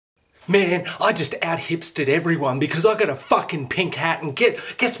Man, I just out-hipstered everyone because I got a fucking pink hat, and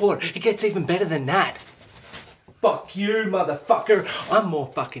guess what? It gets even better than that. Fuck you, motherfucker. I'm more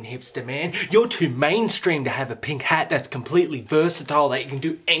fucking hipster, man. You're too mainstream to have a pink hat that's completely versatile that you can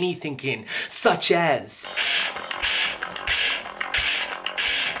do anything in, such as...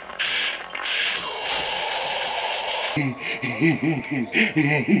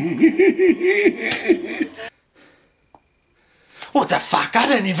 What the fuck? I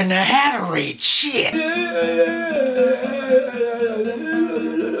don't even know how to read shit.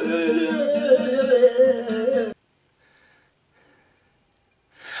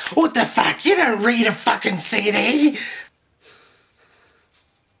 What the fuck? You don't read a fucking CD?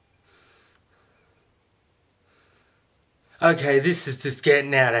 Okay, this is just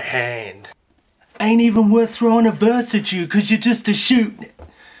getting out of hand. Ain't even worth throwing a verse at you because you're just a shoot.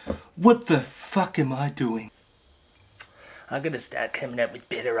 What the fuck am I doing? I'm gonna start coming up with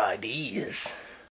better ideas.